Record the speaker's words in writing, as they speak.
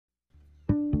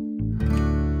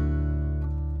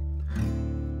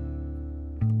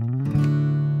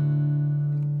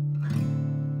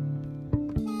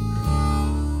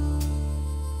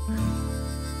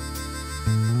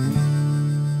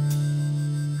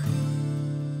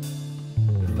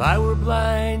If I were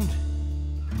blind,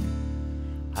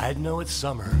 I'd know it's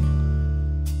summer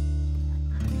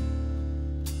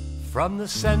from the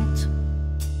scent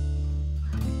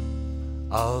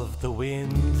of the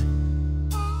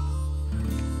wind.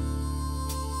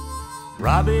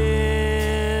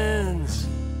 Robins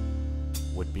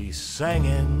would be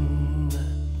singing,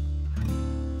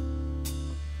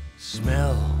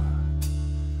 smell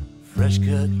fresh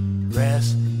cut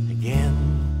grass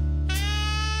again.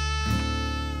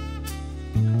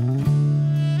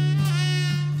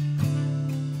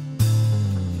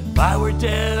 If I were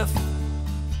deaf,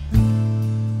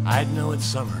 I'd know it's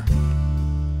summer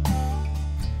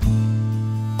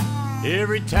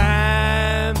every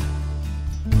time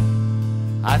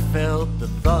I felt the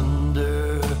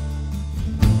thunder.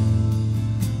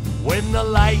 When the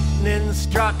lightning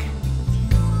struck,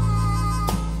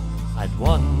 I'd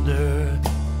wonder,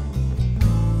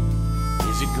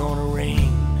 is it gonna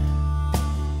rain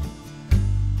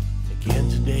again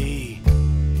today?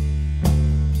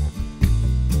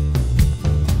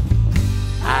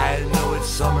 I know it's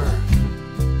summer,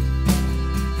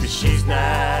 'cause she's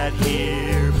not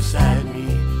here beside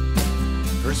me.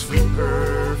 Her sweet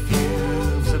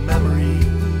perfume's a memory,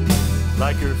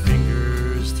 like her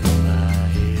fingers through my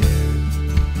hair.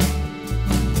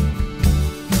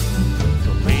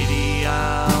 The lady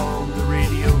on the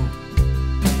radio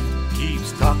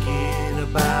keeps talking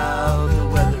about the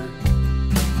weather.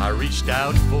 I reached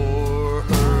out for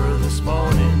her this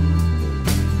morning.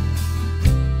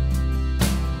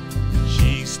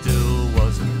 She still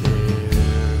wasn't there.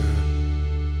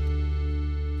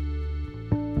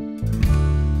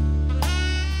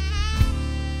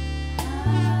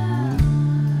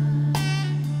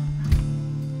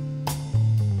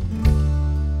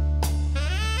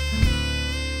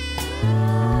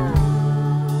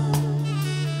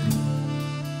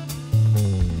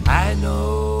 I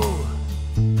know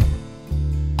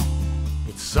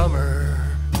it's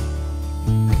summer,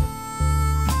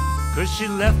 'cause she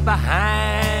left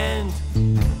behind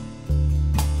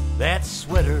that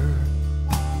sweater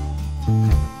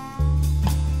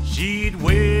she'd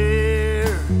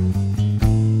wear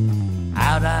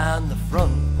out on the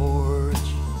front porch,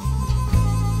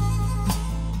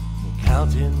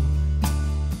 counting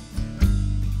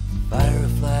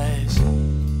fireflies.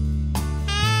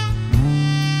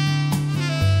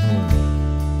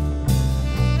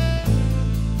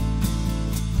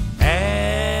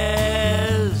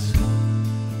 As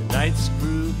the nights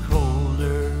grew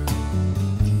colder,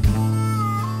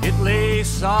 it lay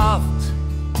soft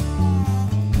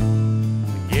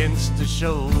against the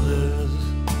shoulders.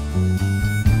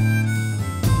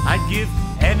 I'd give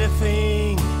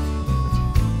anything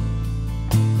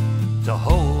to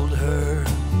hold her,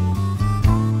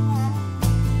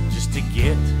 just to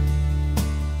get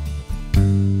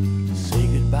to say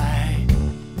goodbye.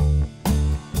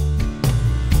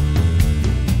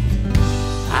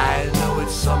 I know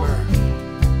it's summer,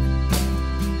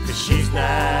 'cause she's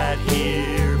not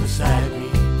here beside me.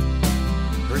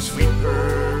 Her sweet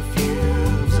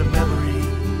perfume's a memory,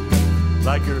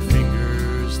 like her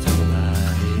fingers through my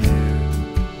hair.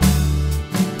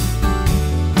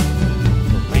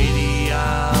 The lady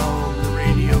on the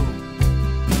radio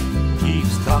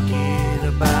keeps talking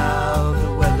about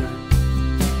the weather.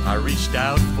 I reached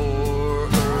out for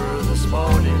her this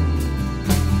morning.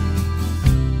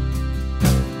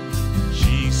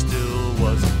 She still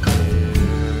wasn't there.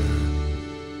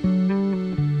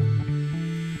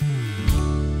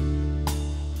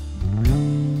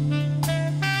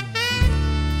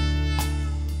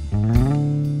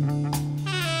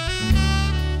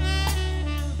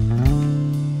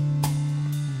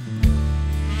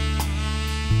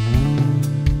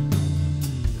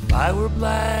 If I were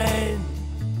blind,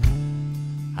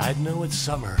 I'd know it's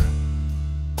summer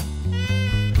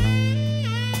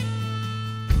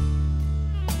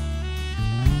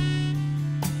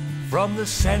from the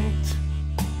scent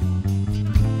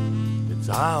that's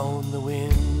on the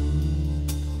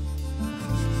wind,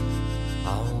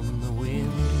 on